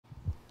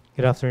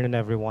Good afternoon,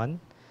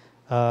 everyone.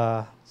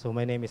 So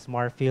my name is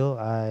Marfil.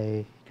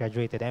 I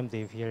graduated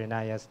MDiv here in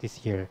AIIAS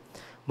this year.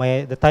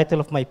 The title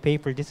of my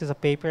paper, this is a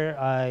paper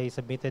I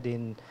submitted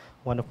in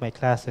one of my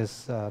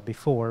classes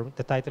before.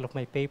 The title of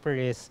my paper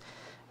is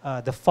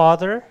The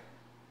Father,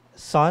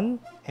 Son,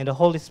 and the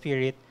Holy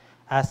Spirit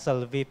as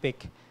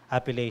Salvific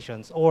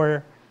Appellations,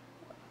 or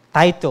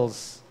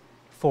titles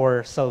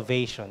for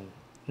salvation,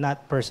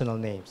 not personal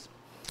names.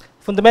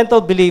 Fundamental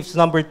beliefs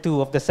number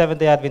 2 of the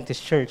Seventh-day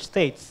Adventist Church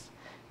states,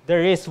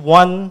 there is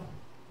one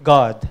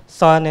God,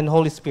 Son, and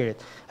Holy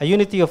Spirit, a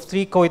unity of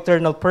three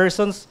co-eternal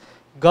persons.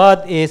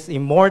 God is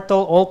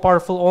immortal,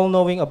 all-powerful,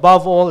 all-knowing,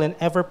 above all, and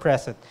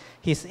ever-present.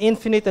 He is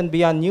infinite and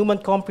beyond human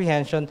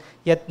comprehension,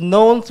 yet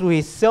known through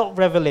his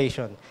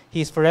self-revelation.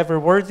 He is forever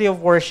worthy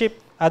of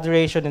worship,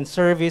 adoration, and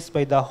service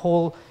by the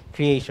whole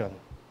creation.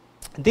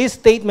 This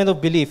statement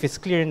of belief is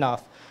clear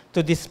enough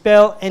to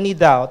dispel any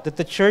doubt that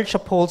the Church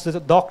upholds the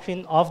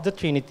doctrine of the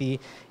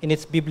Trinity in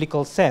its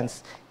biblical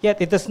sense.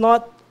 Yet it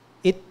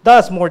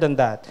does more than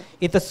that.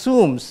 It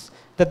assumes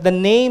that the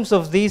names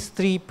of these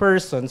three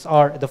persons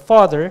are the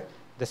Father,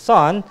 the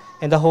Son,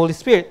 and the Holy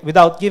Spirit,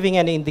 without giving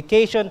any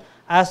indication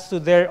as to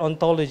their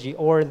ontology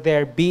or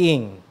their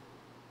being.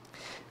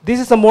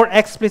 This is a more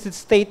explicit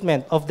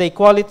statement of the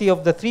equality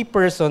of the three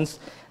persons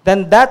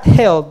than that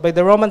held by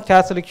the Roman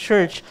Catholic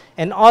Church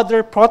and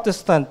other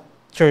Protestant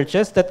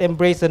churches that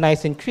embrace the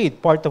Nicene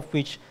Creed, part of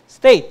which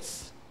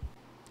states,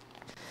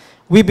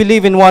 we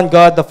believe in one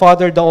God, the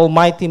Father, the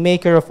Almighty,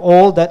 maker of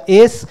all that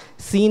is,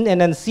 seen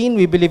and unseen.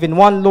 We believe in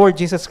one Lord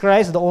Jesus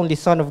Christ, the only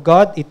Son of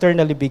God,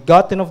 eternally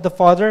begotten of the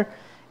Father.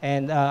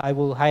 And I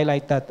will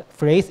highlight that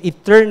phrase,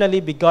 eternally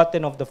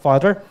begotten of the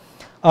Father.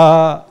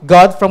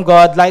 God from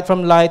God, light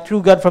from light,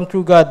 true God from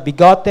true God,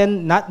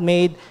 begotten, not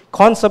made,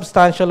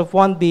 consubstantial of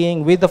one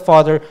being with the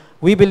Father.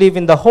 We believe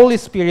in the Holy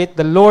Spirit,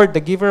 the Lord, the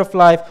giver of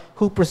life,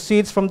 who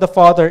proceeds from the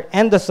Father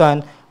and the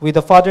Son. With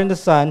the Father and the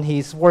Son, he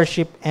is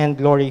worshipped and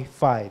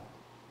glorified.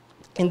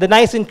 In the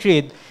Nicene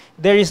Creed,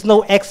 there is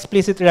no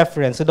explicit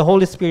reference to the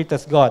Holy Spirit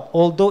as God,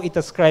 although it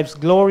ascribes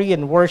glory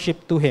and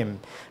worship to him.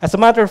 As a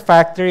matter of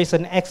fact, there is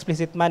an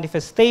explicit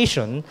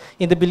manifestation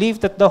in the belief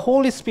that the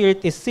Holy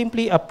Spirit is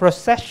simply a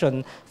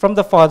procession from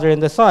the Father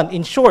and the Son.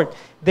 In short,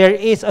 there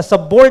is a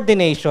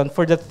subordination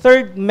for the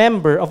third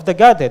member of the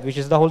Godhead, which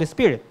is the Holy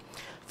Spirit.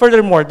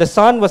 Furthermore, the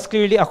Son was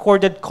clearly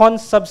accorded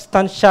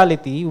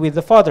consubstantiality with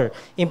the Father,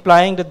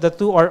 implying that the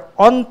two are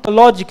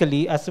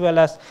ontologically as well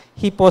as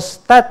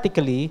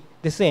hypostatically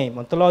the same.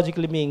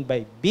 Ontologically meaning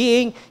by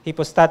being,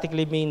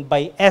 hypostatically meaning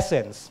by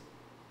essence.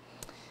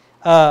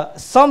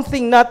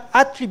 Something not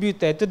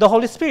attributed to the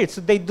Holy Spirit. So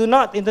they do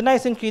not, in the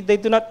Nicene Creed, they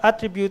do not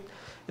attribute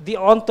the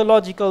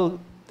ontological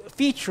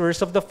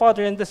features of the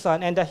Father and the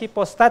Son and the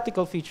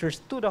hypostatical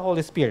features to the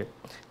Holy Spirit.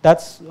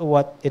 That's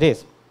what it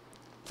is.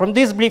 From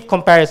this brief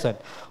comparison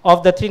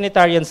of the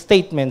Trinitarian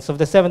statements of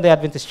the Seventh-day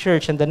Adventist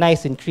Church and the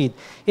Nicene Creed,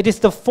 it is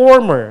the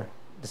former,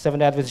 the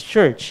Seventh-day Adventist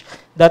Church,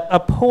 that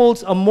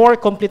upholds a more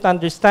complete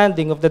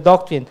understanding of the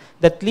doctrine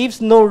that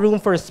leaves no room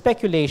for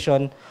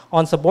speculation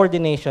on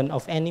subordination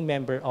of any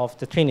member of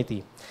the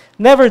Trinity.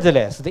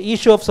 Nevertheless, the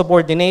issue of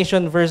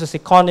subordination versus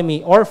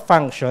economy or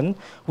function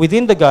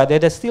within the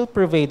Godhead has still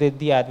pervaded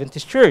the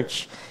Adventist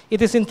Church.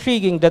 It is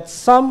intriguing that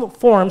some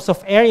forms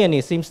of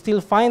Arianism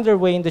still find their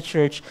way in the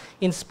Church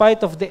in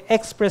spite of the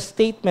express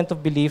statement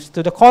of beliefs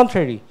to the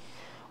contrary.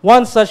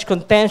 One such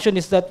contention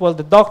is that while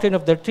the doctrine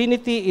of the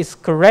Trinity is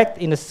correct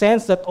in the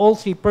sense that all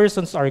three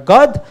persons are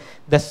God,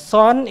 the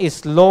Son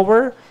is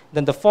lower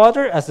than the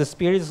Father as the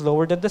Spirit is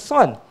lower than the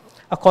Son.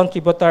 A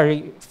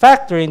contributory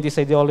factor in this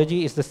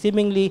ideology is the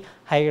seemingly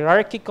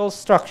hierarchical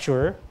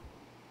structure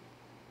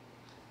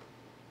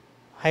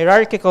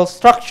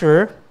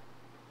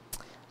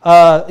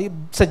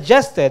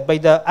suggested by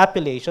the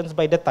appellations,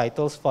 by the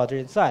titles Father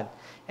and Son.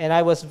 And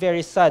I was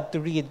very sad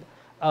to read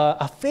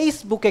a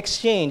Facebook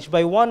exchange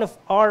by one of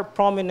our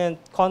prominent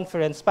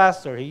conference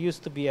pastor. He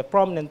used to be a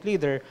prominent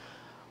leader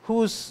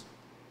who's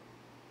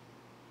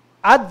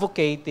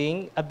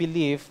advocating a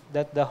belief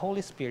that the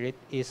Holy Spirit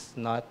is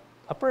not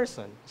a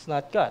person. It's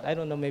not God. I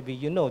don't know, maybe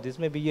you know this.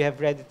 Maybe you have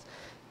read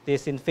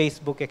this in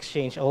Facebook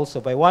exchange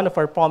also by one of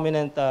our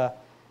prominent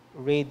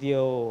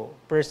radio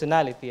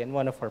personality and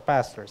one of our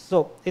pastors.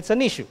 So it's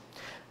an issue.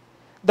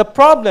 The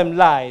problem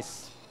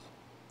lies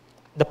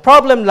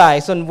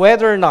on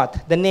whether or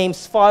not the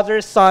names Father,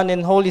 Son,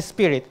 and Holy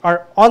Spirit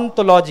are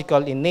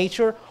ontological in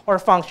nature or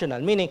functional.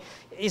 Meaning,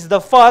 is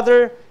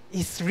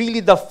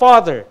really the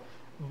Father?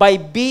 By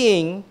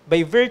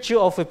virtue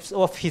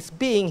of his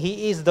being,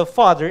 he is the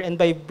Father, and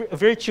by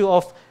virtue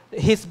of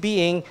his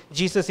being,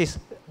 Jesus is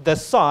the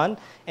Son,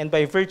 and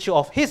by virtue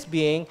of his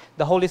being,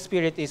 the Holy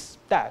Spirit is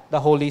the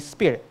Holy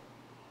Spirit.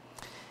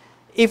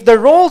 If the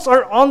roles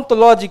are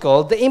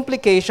ontological, the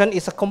implication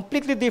is a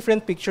completely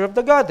different picture of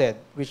the Godhead,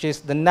 which is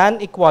the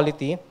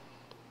non-equality,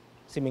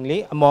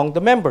 seemingly, among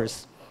the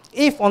members.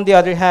 If, on the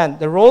other hand,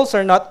 the roles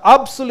are not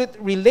absolute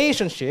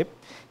relationship,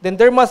 then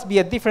there must be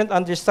a different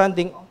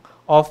understanding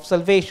of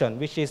salvation,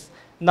 which is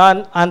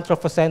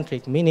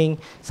non-anthropocentric, meaning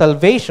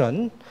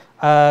salvation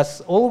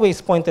as always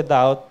pointed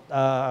out,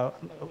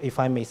 if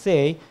I may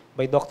say,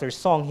 by Dr.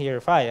 Song here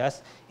of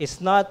AIIAS,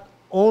 it's not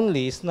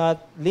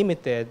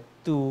limited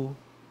to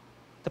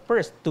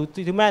to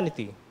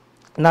humanity,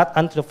 not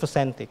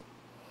anthropocentric.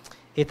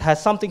 It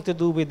has something to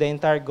do with the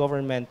entire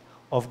government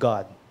of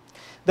God.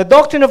 The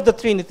doctrine of the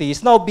Trinity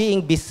is now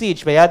being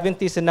besieged by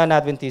Adventists and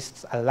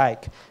non-Adventists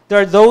alike.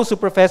 There are those who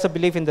profess a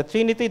belief in the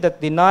Trinity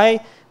that deny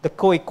the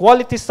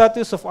co-equality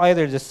status of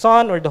either the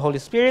Son or the Holy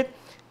Spirit.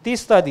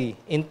 This study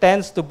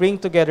intends to bring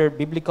together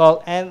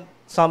biblical and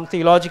some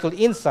theological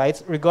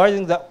insights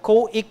regarding the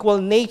co-equal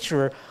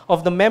nature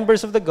of the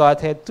members of the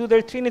Godhead to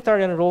their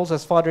Trinitarian roles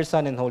as Father,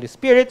 Son, and Holy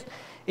Spirit.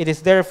 It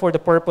is therefore the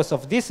purpose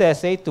of this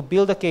essay to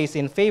build a case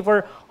in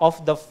favor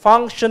of the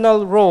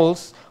functional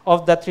roles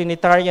of the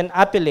Trinitarian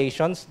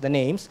appellations, the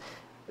names,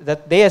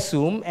 that they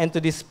assume, and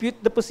to dispute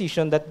the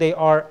position that they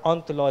are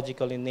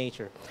ontological in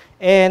nature.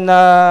 And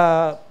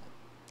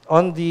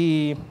on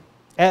the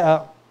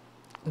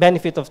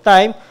benefit of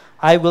time,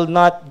 I will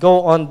not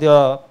go on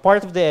the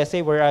part of the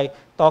essay where I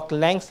talk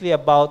lengthily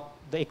about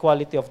the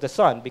equality of the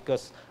Son,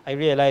 because I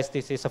realize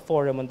this is a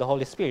forum on the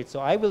Holy Spirit. So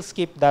I will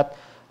skip that,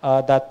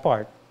 that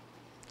part.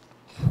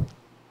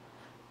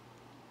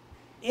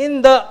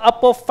 In the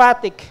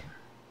apophatic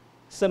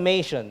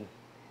summation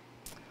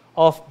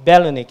of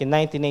Bellonick in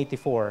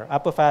 1984,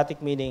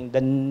 apophatic meaning the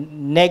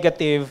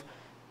negative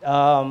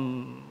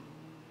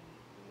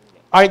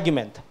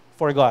argument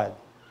for God.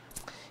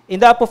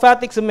 In the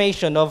apophatic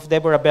summation of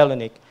Deborah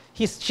Bellonick,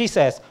 she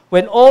says,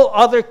 when all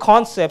other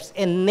concepts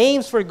and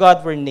names for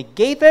God were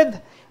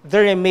negated,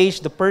 there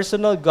emerged the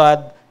personal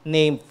God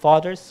named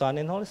Father, Son,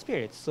 and Holy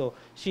Spirit. So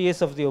she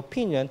is of the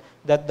opinion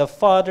that the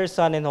Father,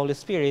 Son, and Holy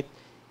Spirit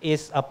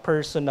is a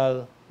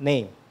personal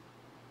name.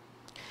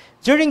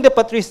 During the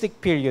patristic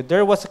period,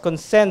 there was a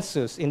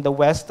consensus in the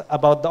West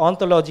about the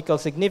ontological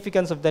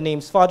significance of the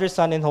names Father,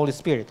 Son, and Holy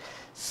Spirit.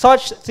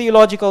 Such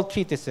theological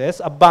treatises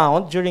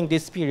abound during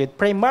this period,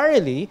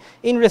 primarily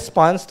in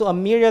response to a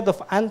myriad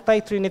of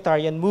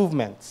anti-Trinitarian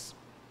movements.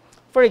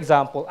 For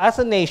example,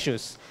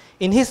 Athanasius,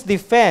 in his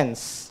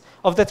defense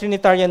of the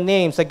Trinitarian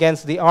names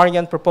against the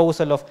Arian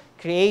proposal of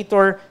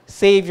Creator,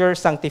 Savior,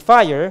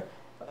 Sanctifier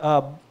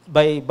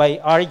by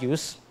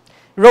Arius,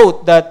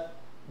 wrote that,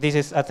 this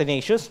is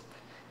Athanasius,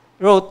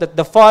 wrote that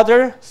the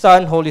Father,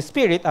 Son, Holy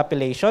Spirit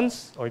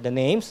appellations, or the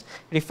names,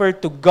 refer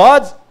to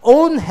God's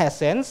own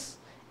essence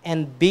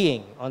and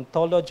being,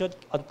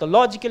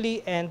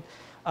 ontologically and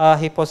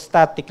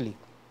hypostatically.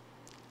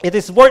 It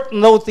is worth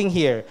noting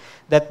here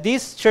that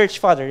this church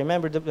father,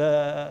 remember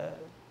the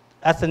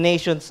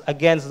Athanasians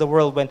against the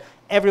world when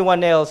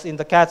everyone else in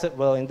the Catholic,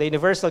 well, in the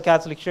Universal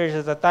Catholic Church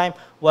at the time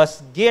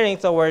was gearing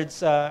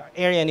towards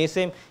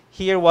Arianism.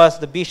 Here was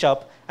the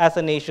bishop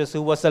Athanasius,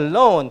 who was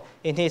alone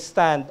in his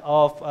stand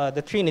of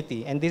the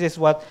Trinity. And this is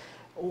what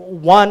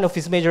one of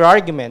his major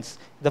arguments,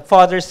 the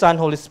Father, Son,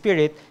 Holy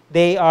Spirit,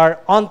 they are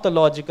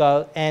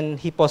ontological and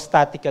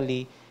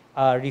hypostatically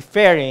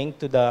referring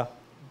to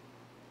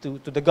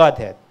the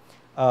Godhead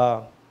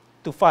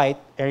to fight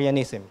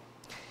Arianism.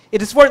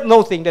 It is worth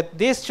noting that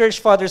this church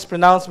father's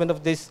pronouncement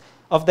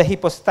of the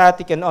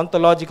hypostatic and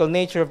ontological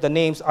nature of the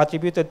names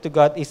attributed to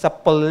God is a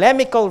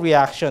polemical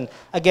reaction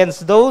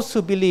against those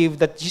who believe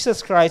that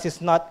Jesus Christ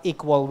is not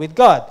equal with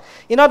God.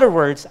 In other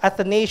words,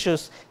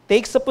 Athanasius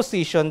takes a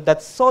position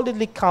that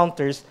solidly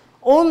counters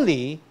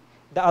only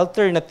the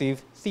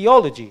alternative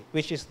theology,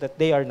 which is that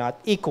they are not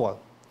equal.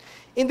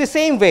 In the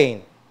same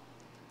vein,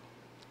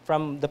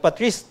 from the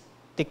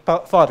patristic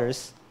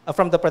fathers,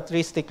 from the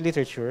patristic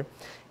literature,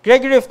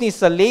 Gregory of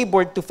Nyssa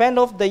labored to fend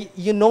off the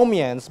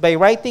Eunomians by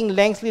writing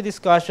lengthy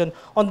discussion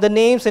on the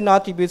names and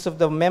attributes of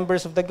the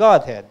members of the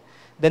Godhead.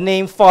 The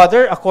name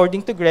Father,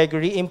 according to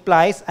Gregory,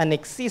 implies an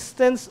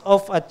existence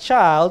of a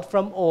child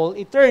from all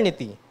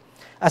eternity.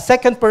 A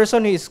second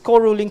person who is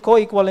co-ruling,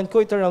 co-equal, and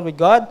co-eternal with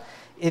God.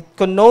 It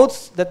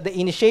connotes that the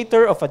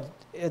initiator of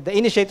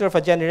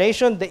a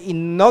generation, the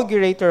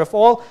inaugurator of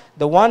all,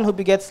 the one who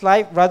begets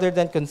life rather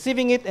than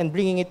conceiving it and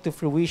bringing it to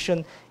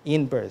fruition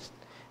in birth.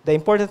 The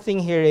important thing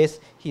here is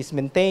he's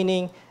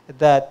maintaining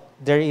that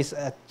there is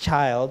a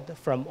child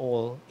from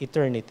all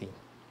eternity.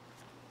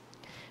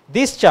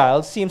 This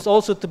child seems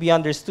also to be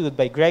understood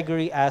by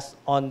Gregory as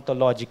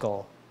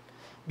ontological.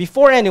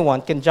 Before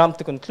anyone can jump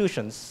to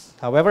conclusions,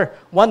 however,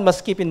 one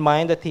must keep in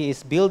mind that he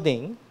is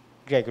building,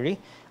 Gregory,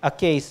 a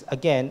case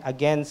again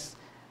against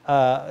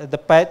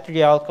the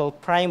patriarchal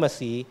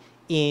primacy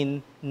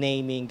in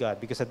naming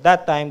God. Because at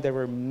that time, there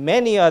were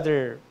many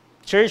other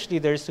church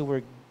leaders who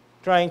were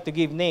trying to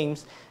give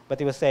names, but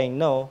he was saying,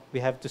 no, we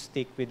have to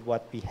stick with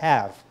what we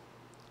have.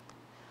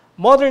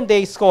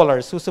 Modern-day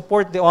scholars who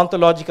support the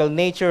ontological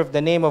nature of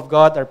the name of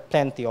God are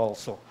plenty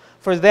also.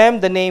 For them,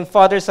 the name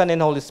Father, Son,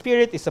 and Holy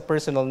Spirit is a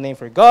personal name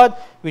for God,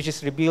 which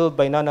is revealed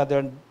by none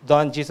other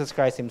than Jesus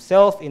Christ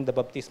himself in the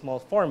baptismal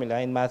formula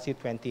in Matthew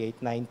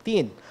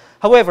 28:19.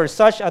 However,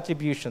 such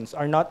attributions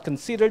are not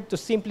considered to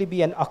simply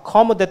be an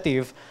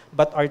accommodative,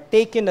 but are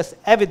taken as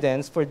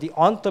evidence for the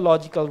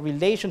ontological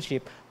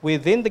relationship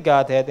within the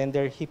Godhead and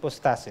their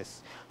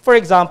hypostasis. For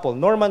example,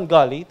 Norman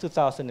Gully,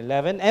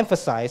 2011,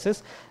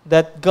 emphasizes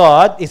that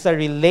God is a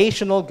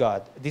relational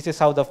God. This is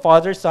how the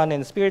Father, Son,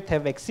 and Spirit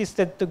have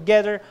existed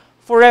together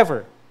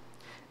forever.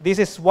 This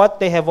is what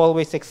they have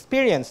always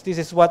experienced. This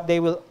is what they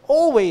will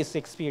always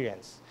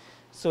experience.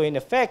 So in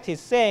effect, he's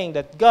saying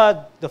that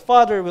God, the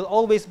Father, will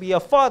always be a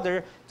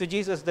father to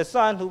Jesus the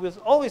Son, who will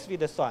always be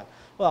the Son.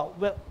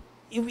 Well,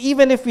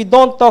 even if we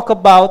don't talk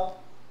about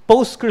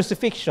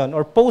post-crucifixion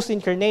or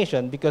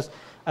post-incarnation, because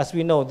as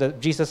we know,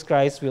 that Jesus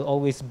Christ will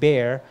always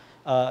bear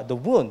the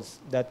wounds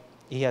that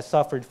he has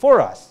suffered for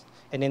us.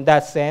 And in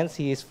that sense,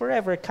 he is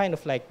forever kind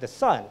of like the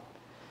Son.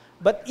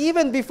 But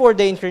even before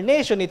the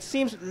incarnation, it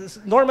seems,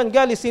 Norman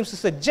Gully seems to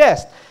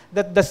suggest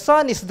that the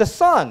Son is the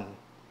Son,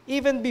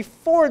 even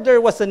before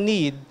there was a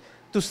need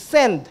to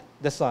send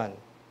the Son.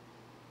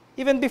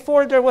 Even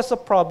before there was a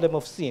problem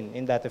of sin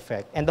in that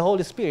effect. And the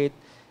Holy Spirit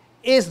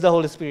is the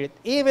Holy Spirit,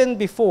 even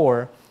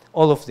before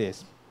all of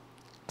this.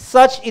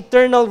 Such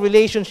eternal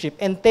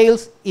relationship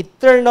entails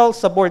eternal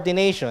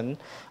subordination,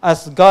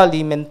 as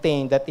Gully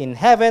maintained that in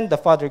heaven the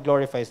Father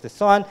glorifies the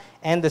Son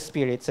and the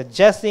Spirit,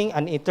 suggesting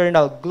an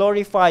eternal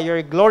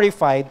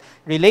glorified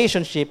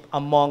relationship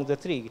among the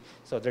three.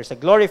 So there's a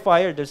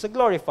glorifier, there's a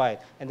glorified,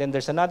 and then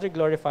there's another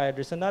glorifier,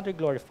 there's another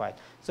glorified.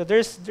 So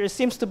there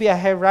seems to be a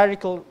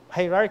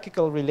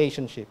hierarchical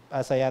relationship,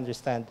 as I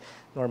understand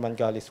Norman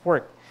Gully's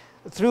work.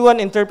 Through an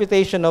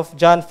interpretation of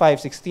John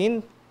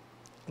 5:16,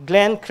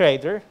 Glenn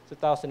Crader,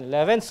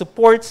 2011,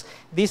 supports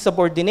this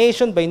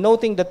subordination by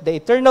noting that the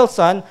eternal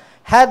Son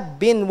had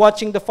been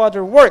watching the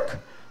Father work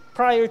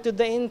prior to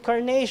the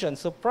incarnation.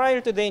 So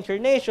prior to the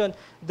incarnation,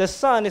 the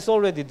Son is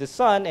already the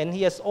Son, and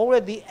he is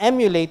already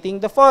emulating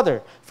the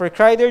Father. For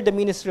Crader, the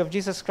ministry of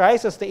Jesus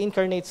Christ as the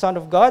incarnate Son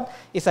of God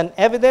is an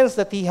evidence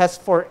that he has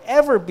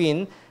forever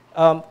been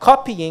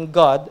copying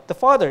God the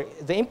Father.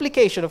 The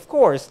implication, of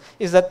course,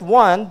 is that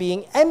one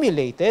being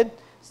emulated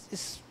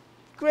is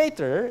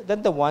greater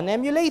than the one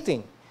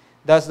emulating.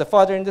 Thus, the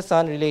Father and the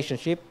Son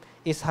relationship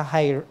is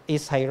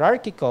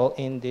hierarchical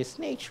in this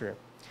nature.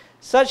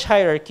 Such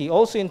hierarchy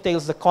also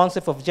entails the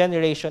concept of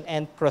generation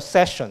and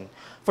procession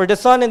for the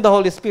Son and the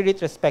Holy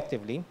Spirit,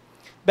 respectively.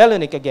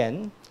 Belonic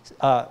again,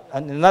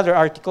 another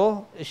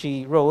article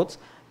she wrote,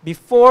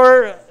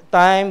 before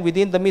time,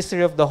 within the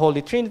mystery of the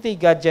Holy Trinity,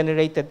 God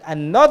generated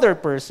another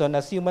person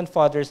as human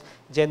fathers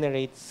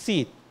generate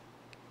seed.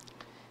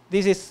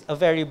 This is a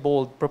very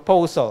bold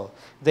proposal.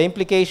 The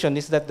implication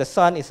is that the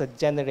Son is a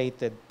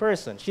generated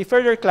person. She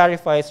further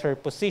clarifies her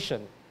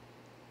position.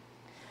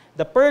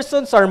 The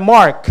persons are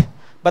marked,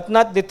 but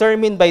not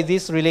determined by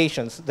these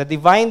relations. The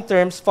divine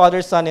terms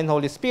Father, Son, and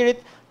Holy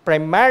Spirit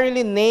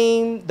primarily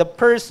name the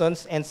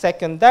persons and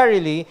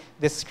secondarily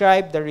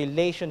describe the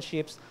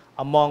relationships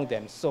among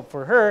them. So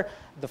for her,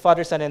 the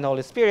Father, Son, and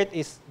Holy Spirit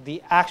is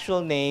the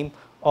actual name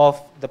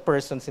of the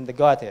persons in the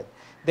Godhead.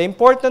 The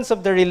importance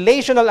of the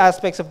relational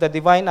aspects of the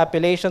divine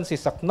appellations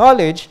is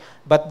acknowledged,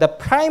 but the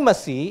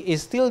primacy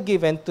is still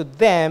given to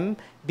them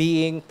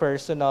being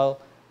personal,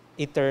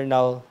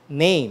 eternal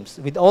names,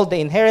 with all the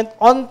inherent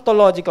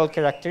ontological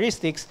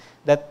characteristics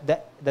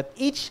that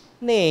each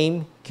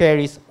name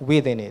carries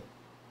within it.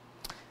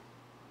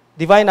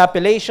 Divine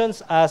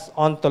appellations as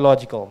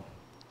ontological.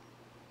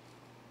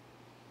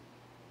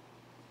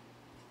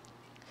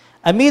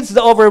 Amidst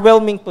the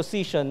overwhelming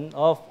position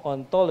of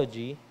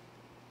ontology,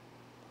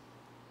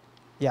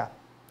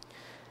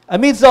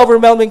 amidst the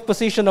overwhelming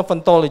position of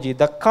ontology,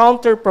 the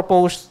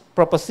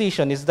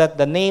proposition is that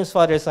the names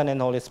Father, Son,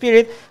 and Holy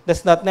Spirit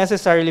does not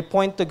necessarily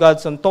point to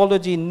God's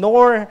ontology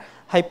nor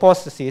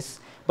hypostasis,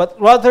 but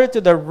rather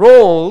to the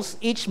roles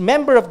each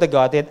member of the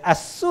Godhead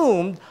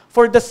assumed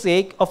for the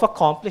sake of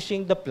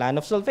accomplishing the plan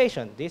of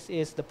salvation. This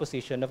is the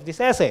position of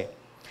this essay.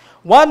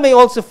 One may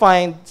also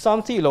find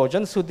some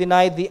theologians who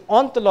deny the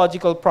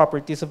ontological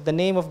properties of the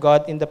name of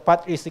God in the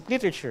patristic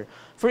literature.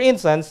 For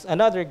instance,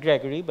 another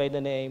Gregory by the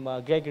name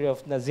Gregory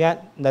of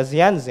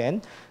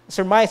Nazianzen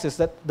surmises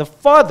that the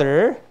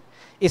Father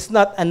is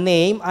not a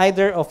name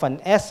either of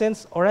an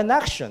essence or an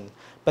action,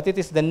 but it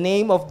is the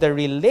name of the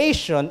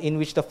relation in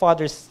which the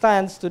Father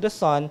stands to the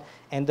Son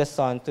and the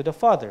Son to the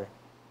Father.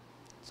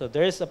 So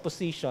there is a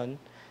position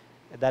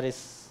that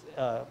is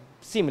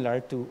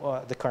similar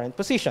to the current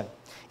position.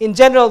 In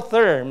general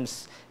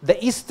terms,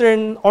 the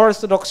Eastern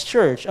Orthodox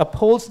Church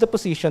upholds the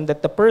position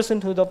that the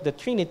personhood of the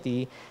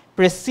Trinity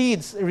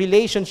precedes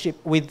relationship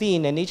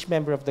within and each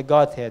member of the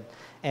Godhead,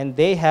 and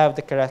they have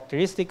the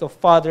characteristic of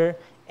Father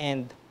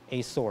and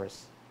a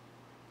source.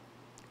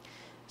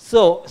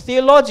 So,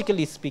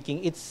 theologically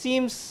speaking, it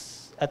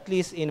seems, at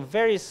least in a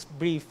very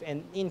brief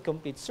and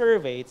incomplete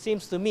survey, it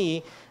seems to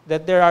me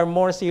that there are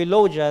more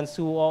theologians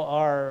who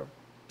are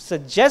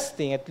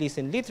suggesting, at least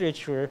in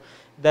literature,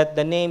 that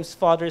the names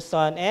Father,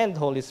 Son, and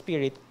Holy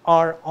Spirit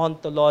are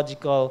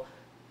ontological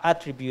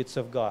attributes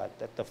of God.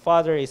 That the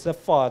Father is a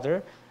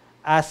Father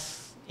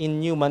as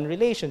in human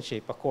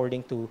relationship,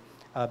 according to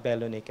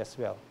Belonic as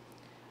well.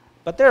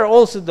 But there are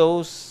also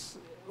those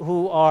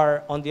who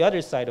are on the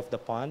other side of the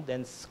pond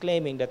and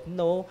claiming that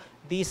no,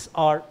 these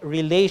are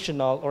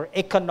relational or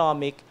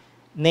economic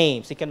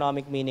names,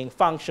 economic meaning,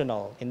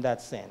 functional in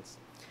that sense.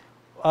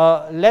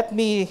 Let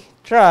me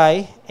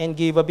try and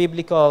give a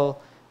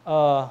biblical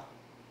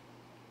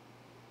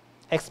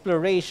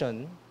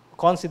exploration,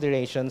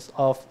 considerations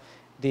of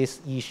this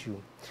issue.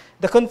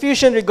 The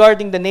confusion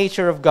regarding the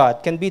nature of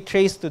God can be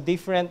traced to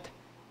different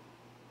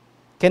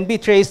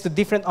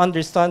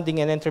understanding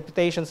and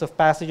interpretations of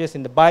passages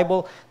in the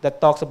Bible that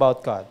talks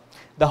about God.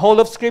 The whole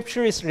of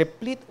Scripture is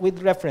replete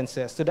with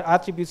references to the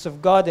attributes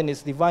of God and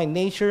His divine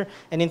nature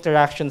and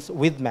interactions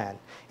with man.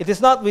 It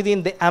is not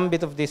within the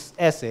ambit of this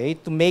essay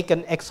to make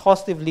an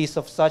exhaustive list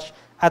of such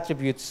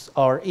attributes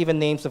or even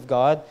names of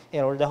God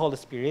or the Holy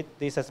Spirit.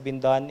 This has been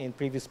done in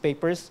previous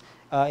papers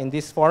in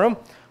this forum.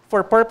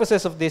 For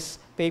purposes of this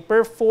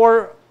paper,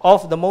 4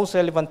 of the most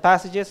relevant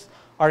passages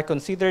are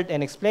considered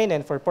and explained,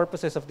 and for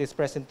purposes of this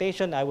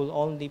presentation, I will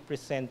only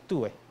present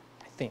 2, I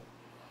think.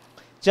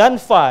 John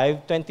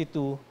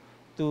 5:22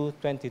 to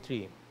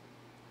 23.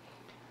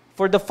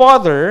 For the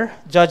Father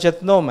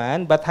judgeth no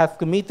man, but hath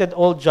committed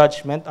all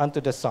judgment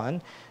unto the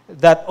Son,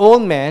 that all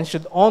men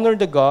should honor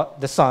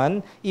the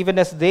Son, even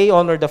as they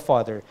honor the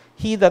Father.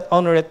 He that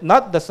honoreth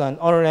not the Son,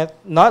 honoreth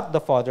not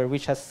the Father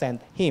which has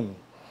sent him.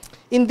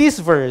 In this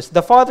verse,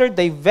 the Father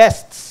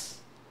divests,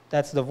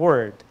 that's the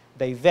word,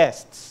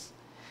 divests,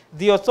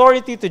 the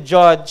authority to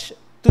judge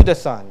to the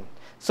Son,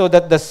 so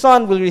that the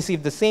Son will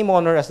receive the same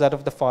honor as that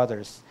of the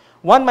fathers.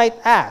 One might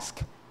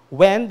ask,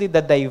 when did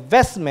the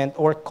divestment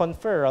or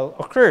conferral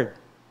occur?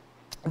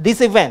 This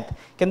event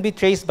can be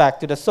traced back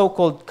to the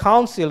so-called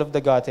Council of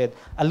the Godhead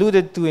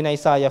alluded to in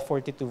Isaiah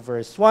 42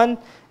 verse 1.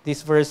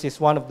 This verse is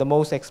one of the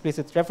most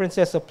explicit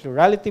references of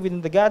plurality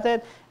within the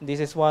Godhead. This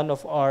is one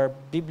of our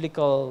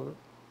biblical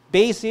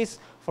basis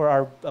for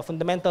our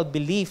fundamental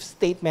belief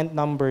statement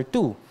number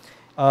 2.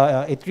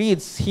 It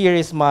reads, here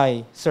is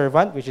my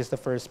servant, which is the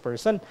first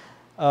person.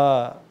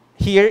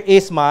 Here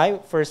is my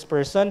first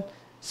person,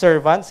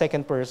 servant,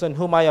 second person,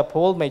 whom I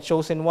uphold, my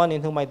chosen one,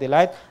 in whom I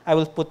delight. I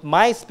will put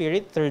my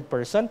spirit, third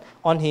person,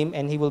 on him,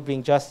 and he will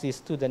bring justice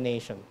to the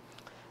nation.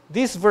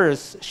 This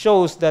verse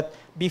shows that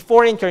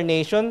before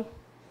incarnation,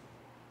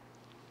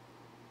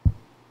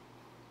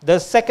 the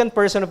second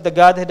person of the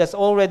Godhead has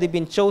already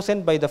been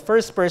chosen by the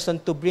first person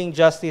to bring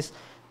justice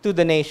to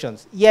the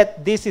nations.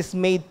 Yet this is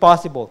made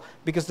possible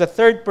because the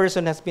third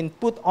person has been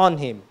put on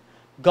him.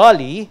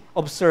 Golly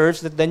observes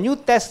that the New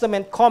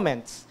Testament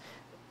comments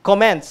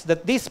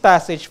that this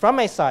passage from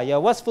Isaiah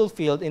was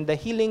fulfilled in the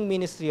healing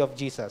ministry of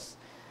Jesus,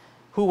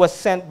 who was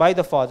sent by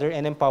the Father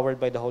and empowered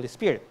by the Holy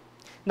Spirit.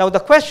 Now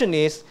the question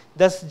is,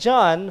 does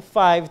John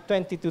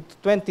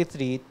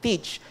 5:22-23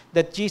 teach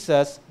that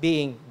Jesus,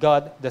 being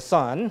God the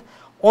Son,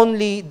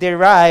 only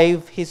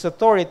derive his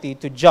authority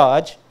to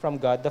judge from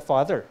God the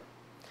Father?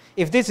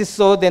 If this is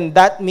so, then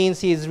that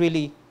means he is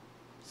really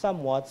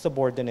somewhat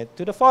subordinate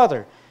to the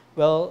Father.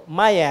 Well,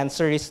 my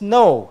answer is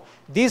no.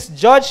 This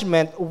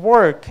judgment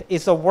work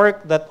is a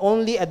work that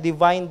only a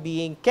divine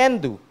being can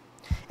do.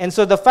 And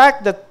so the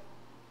fact that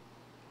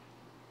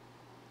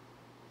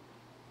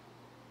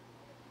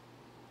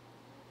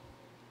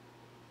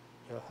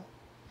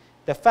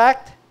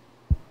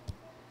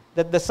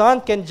the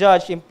Son can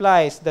judge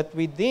implies that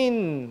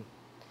within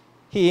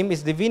him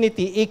is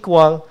divinity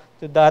equal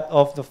to that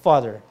of the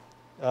Father.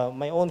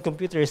 My own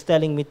computer is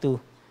telling me to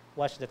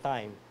watch the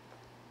time.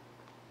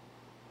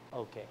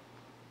 Okay.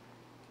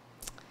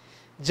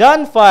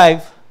 John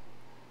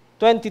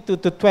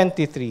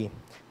 5:22-23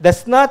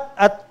 does not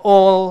at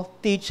all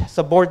teach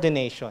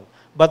subordination,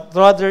 but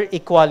rather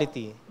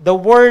equality. The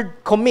word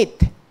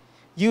commit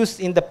used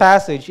in the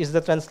passage is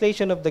the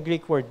translation of the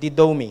Greek word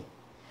didomi.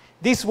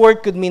 This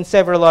word could mean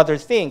several other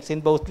things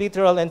in both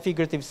literal and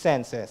figurative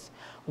senses.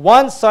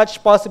 One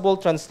such possible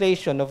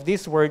translation of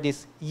this word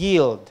is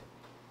yield,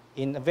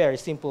 in a very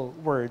simple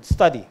word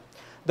study.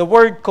 The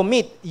word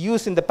commit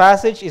used in the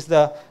passage is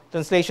the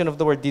translation of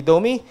the word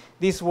didomi.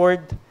 This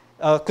word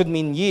could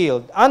mean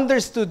yield.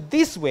 Understood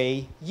this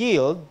way,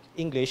 yield,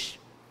 English,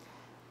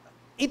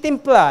 it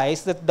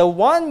implies that the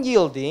one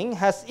yielding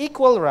has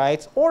equal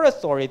rights or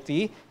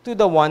authority to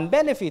the one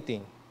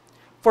benefiting.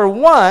 For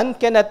one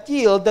cannot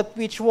yield that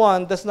which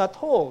one does not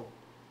hold.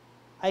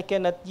 I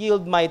cannot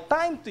yield my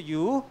time to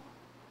you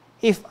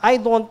if I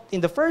don't,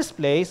 in the first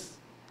place,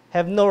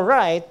 have no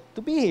right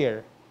to be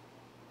here.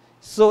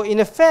 So in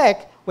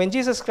effect, when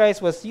Jesus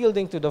Christ was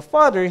yielding to the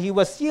Father, he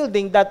was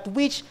yielding that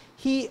which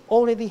he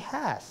already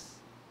has.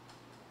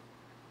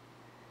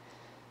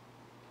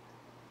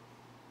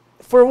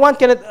 For one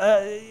cannot,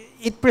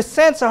 it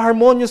presents a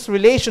harmonious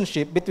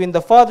relationship between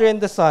the Father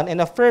and the Son and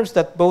affirms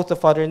that both the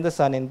Father and the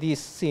Son in this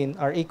scene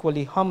are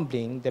equally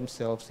humbling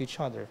themselves to each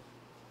other.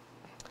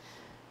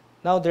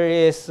 Now there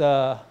is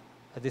a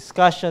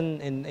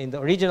discussion in the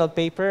original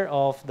paper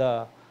of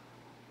the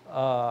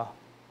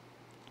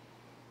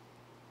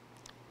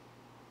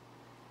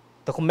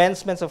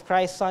commencements of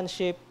Christ's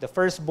sonship, the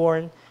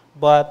firstborn,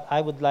 but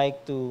I would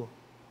like to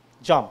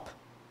jump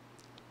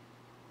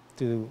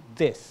to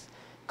this.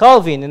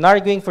 Calvin, in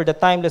arguing for the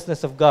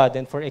timelessness of God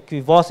and for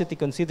equivocity,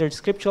 considered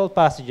scriptural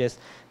passages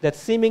that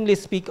seemingly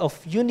speak of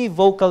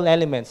univocal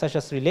elements, such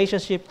as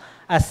relationship,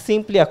 as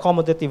simply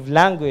accommodative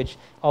language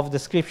of the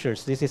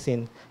scriptures. This is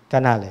in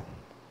Canale.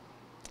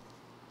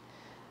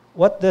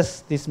 What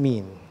does this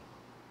mean?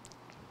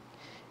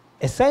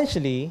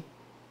 Essentially,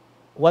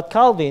 what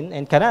Calvin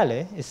and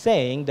Canale is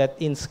saying that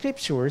in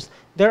scriptures,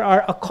 there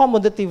are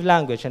accommodative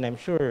language, and I'm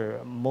sure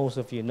most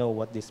of you know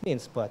what this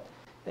means, but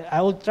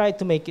I will try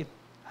to make it,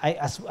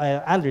 as I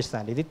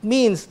understand it. It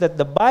means that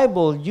the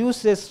Bible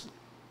uses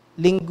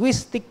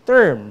linguistic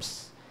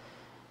terms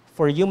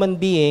for human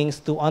beings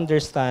to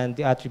understand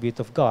the attribute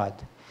of God.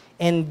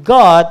 And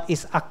God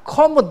is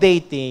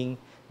accommodating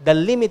the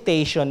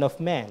limitation of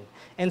man.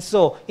 And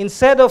so,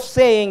 instead of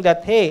saying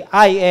that, hey,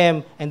 I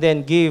am, and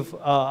then give,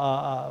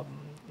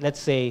 let's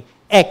say,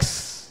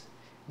 X,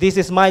 this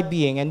is my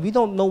being, and we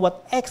don't know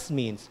what X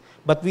means,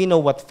 but we know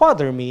what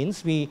Father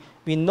means. We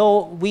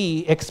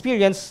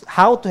experience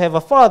how to have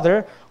a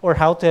father or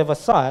how to have a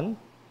son.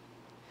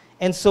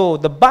 And so,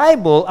 the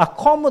Bible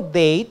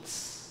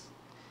accommodates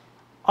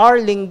our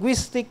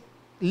linguistic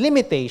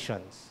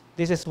limitations.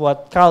 This is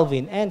what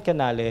Calvin and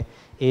Canale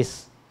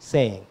is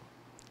saying.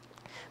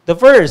 The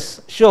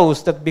verse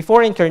shows that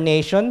before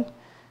incarnation,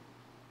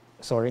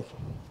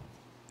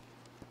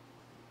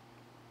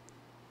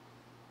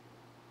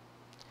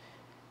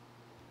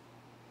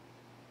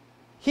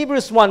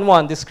 Hebrews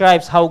 1:1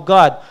 describes how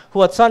God,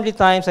 who at sundry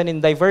times and in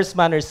diverse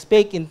manners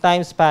spake in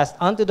times past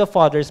unto the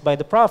fathers by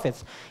the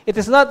prophets. It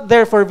is not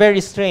therefore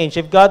very strange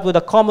if God would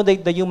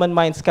accommodate the human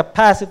mind's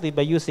capacity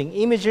by using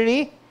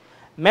imagery,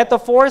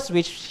 metaphors,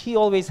 which he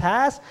always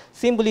has,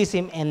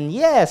 symbolism, and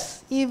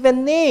yes,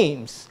 even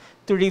names,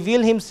 to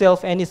reveal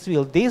himself and his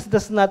will. This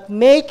does not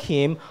make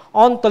him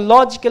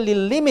ontologically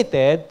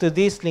limited to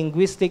these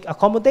linguistic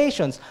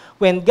accommodations.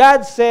 When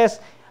God says,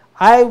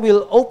 I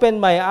will open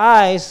my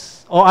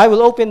eyes, or I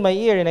will open my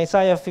ear in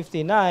Isaiah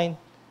 59,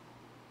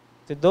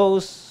 to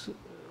those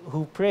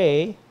who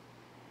pray,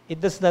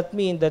 it does not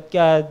mean that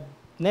God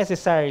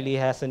necessarily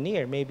has an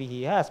ear. Maybe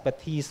he has, but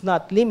he is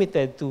not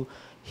limited to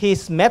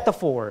his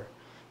metaphor.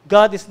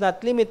 God is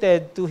not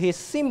limited to his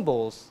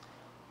symbols.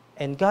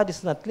 And God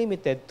is not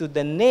limited to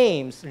the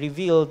names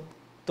revealed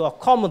to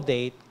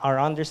accommodate our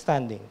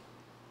understanding.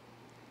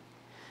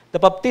 The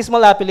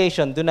baptismal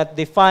appellation do not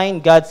define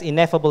God's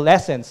ineffable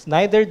essence,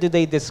 neither do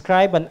they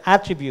describe an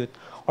attribute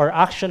or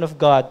action of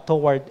God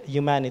toward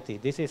humanity.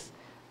 This is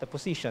the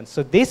position.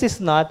 So this is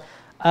not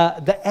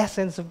the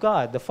essence of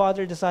God. The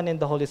Father, the Son, and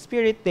the Holy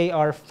Spirit, they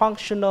are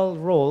functional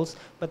roles,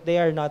 but they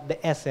are not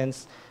the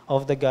essence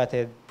of the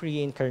Godhead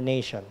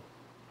pre-incarnation.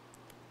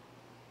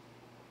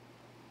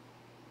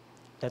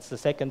 That's the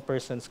second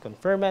person's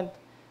conferment.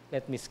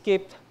 Let me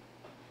skip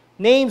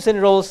names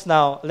and roles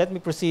now. Let me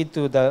proceed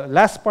to the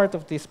last part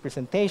of this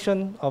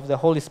presentation of the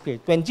Holy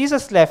Spirit. When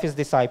Jesus left his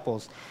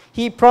disciples,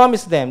 he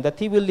promised them that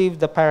he will leave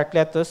the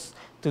Paracletus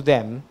to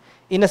them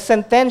in a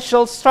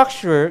sentential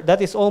structure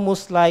that is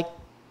almost like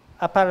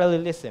a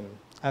parallelism,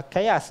 a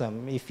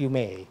chiasm, if you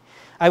may.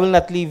 I will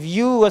not leave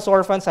you as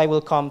orphans, I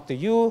will come to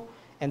you,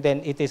 and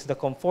then it is the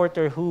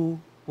Comforter who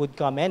would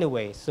come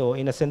anyway. So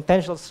in a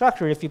sentential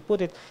structure, if you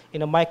put it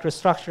in a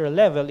microstructural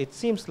level, it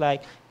seems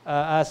like,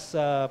 as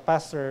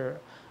Pastor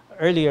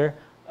earlier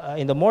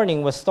in the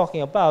morning was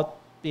talking about,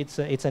 it's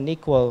an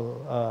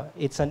equational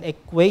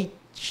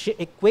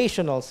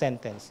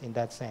sentence in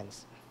that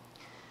sense.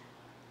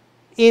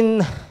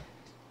 In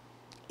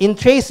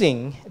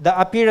tracing the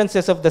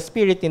appearances of the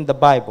Spirit in the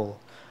Bible,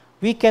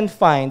 we can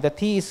find that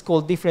he is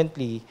called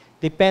differently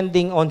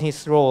depending on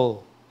his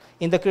role.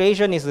 In the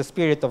creation is the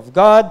Spirit of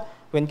God.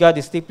 When God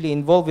is deeply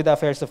involved with the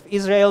affairs of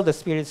Israel, the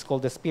Spirit is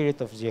called the Spirit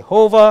of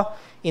Jehovah.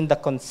 In the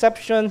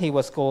conception, he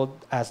was called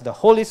as the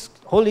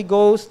Holy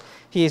Ghost.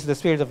 He is the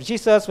Spirit of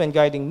Jesus when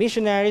guiding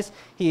missionaries.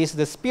 He is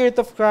the Spirit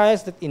of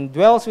Christ that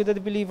indwells with the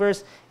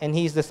believers. And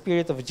he is the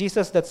Spirit of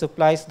Jesus that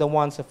supplies the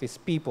wants of his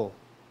people.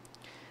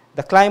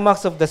 The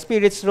climax of the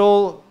Spirit's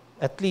role,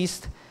 at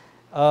least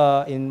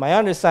in my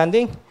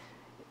understanding,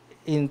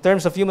 in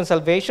terms of human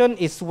salvation,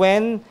 is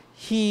when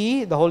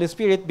he, the Holy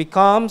Spirit,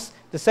 becomes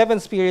the seven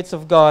spirits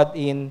of God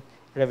in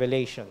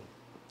Revelation.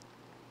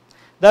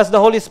 Thus, the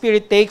Holy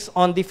Spirit takes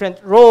on different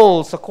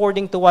roles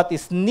according to what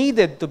is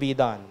needed to be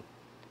done.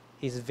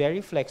 He is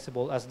very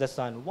flexible, as the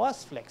Son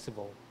was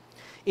flexible.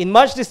 In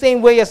much the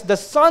same way as the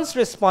Son's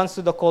response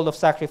to the call of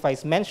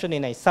sacrifice mentioned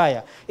in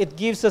Isaiah, it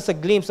gives us a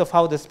glimpse of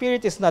how the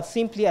Spirit is not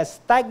simply a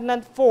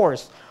stagnant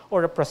force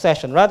or a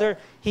procession. Rather,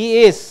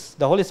 he is,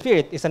 the Holy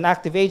Spirit, is an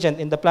active agent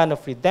in the plan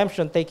of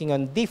redemption, taking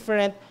on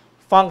different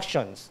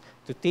functions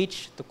to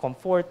teach, to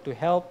comfort, to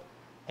help,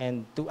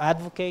 and to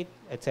advocate,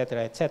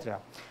 etc., etc.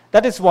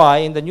 That is why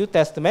in the New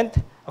Testament,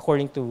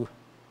 according to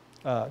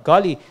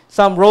Golly,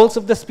 some roles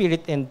of the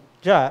Spirit in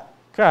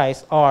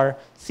Christ are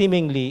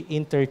seemingly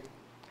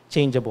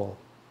interchangeable.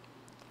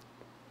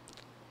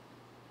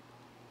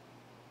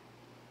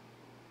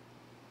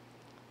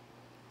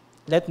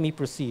 Let me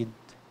proceed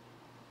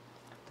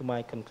to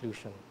my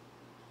conclusion.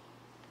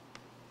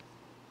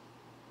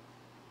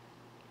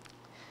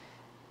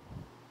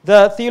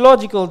 The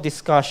theological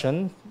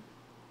discussion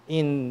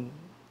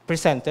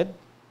presented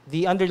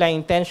the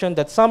underlying tension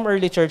that some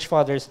early church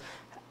fathers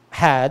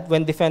had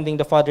when defending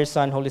the Father,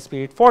 Son, Holy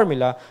Spirit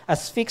formula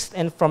as fixed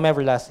and from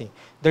everlasting.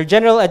 Their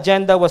general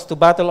agenda was to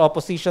battle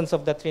oppositions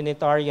of the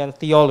Trinitarian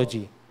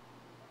theology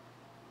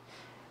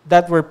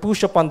that were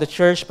pushed upon the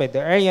church by the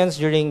Arians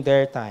during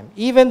their time.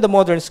 Even the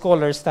modern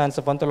scholars' stance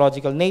of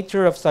ontological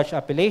nature of such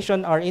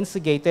appellation are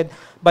instigated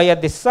by a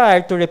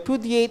desire to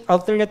repudiate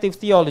alternative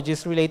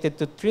theologies related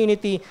to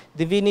Trinity,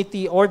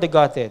 divinity, or the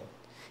Godhead.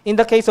 In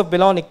the case of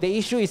Belonic, the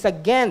issue is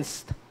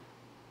against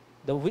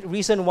the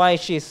reason why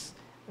she's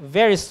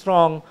very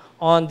strong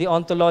on the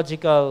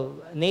ontological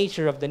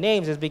nature of the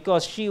names is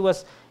because she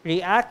was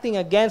reacting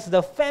against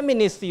the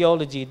feminist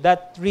theology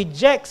that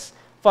rejects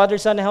Father,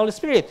 Son, and Holy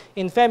Spirit.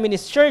 In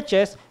feminist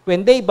churches,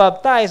 when they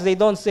baptize, they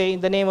don't say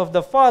in the name of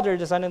the Father,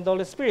 the Son, and the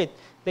Holy Spirit.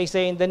 They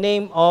say in the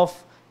name of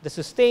the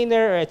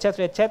sustainer,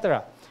 etc.,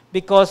 etc.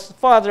 Because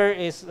Father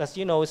is, as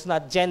you know, is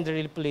not gender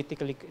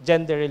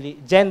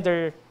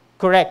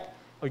correct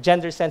or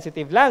gender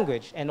sensitive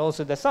language, and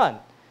also the Son.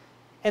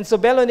 And so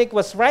Belonic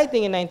was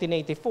writing in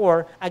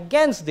 1984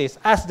 against this,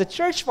 as the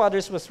church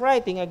fathers was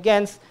writing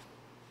against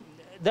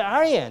the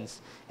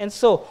Arians. And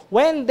so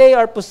when they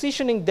are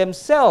positioning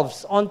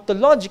themselves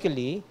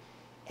ontologically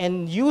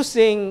and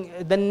using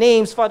the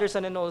names Father,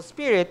 Son, and Holy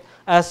Spirit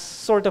as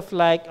sort of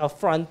like a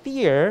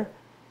frontier,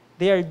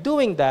 they are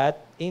doing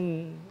that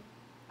in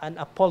an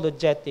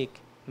apologetic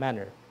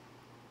manner.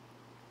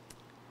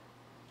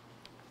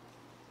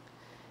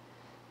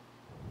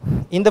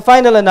 In the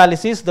final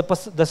analysis, the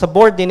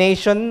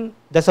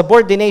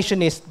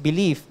subordinationist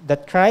belief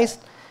that Christ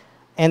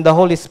and the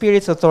Holy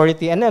Spirit's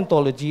authority and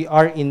ontology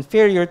are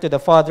inferior to the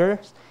Father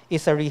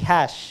is a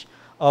rehash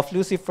of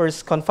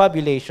Lucifer's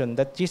confabulation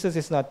that Jesus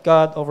is not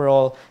God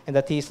overall and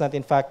that he is not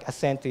in fact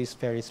ascended to his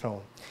very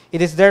throne.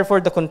 It is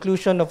therefore the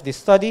conclusion of this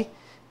study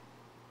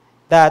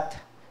that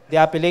the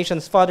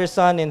appellations Father,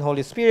 Son, and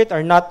Holy Spirit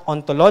are not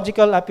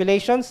ontological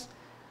appellations,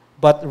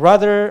 but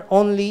rather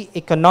only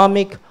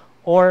economic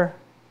or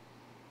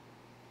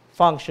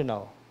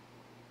functional,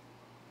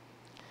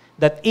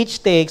 that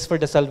each takes for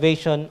the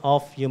salvation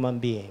of human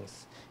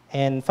beings.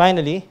 And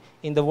finally,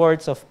 in the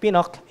words of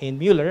Pinnock and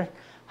Mueller,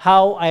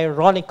 how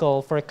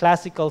ironical for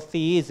classical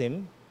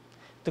theism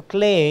to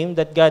claim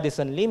that God is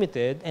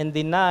unlimited and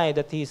deny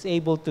that he is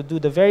able to do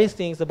the very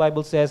things the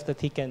Bible says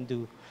that he can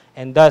do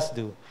and does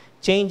do.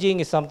 Changing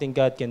is something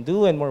God can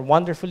do, and more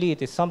wonderfully,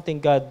 it is something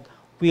God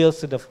wills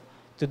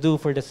to do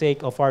for the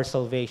sake of our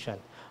salvation.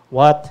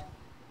 What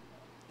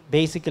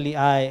basically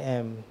I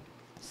am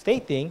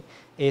stating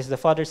is the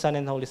Father, Son,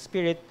 and Holy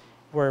Spirit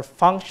were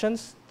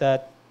functions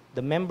that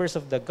the members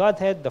of the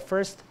Godhead, the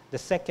first, the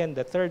second,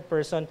 the third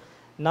person,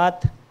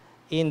 not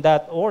in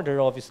that order,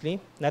 obviously,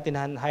 not in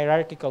a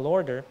hierarchical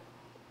order,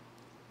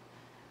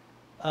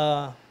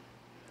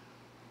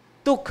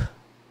 took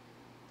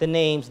the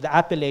names, the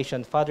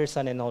appellation, Father,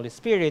 Son, and Holy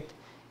Spirit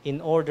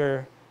in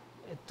order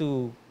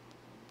to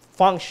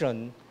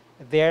function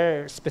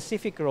their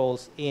specific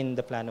roles in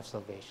the plan of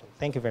salvation.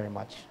 Thank you very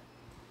much.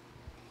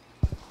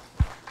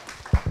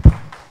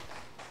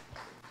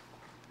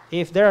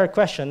 If there are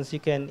questions,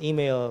 you can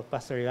email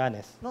Pastor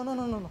Ioannes.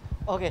 No.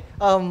 Okay,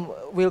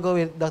 we'll go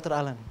with Dr.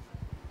 Alan.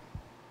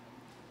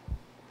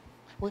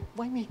 Wait,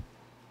 why me?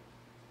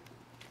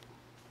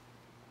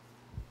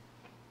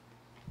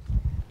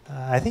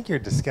 I think your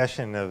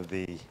discussion of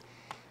the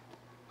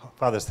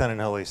Father, Son,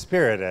 and Holy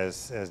Spirit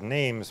as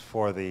names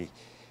for the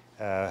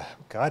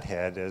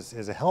Godhead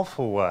is a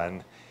helpful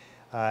one,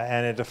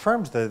 and it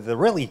affirms the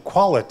real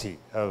equality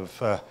of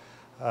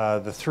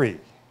the three.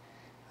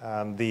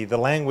 The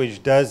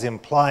language does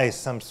imply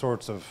some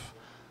sorts of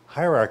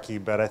hierarchy,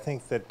 but I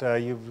think that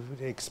you've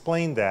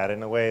explained that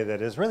in a way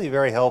that is really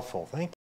very helpful. Thank you.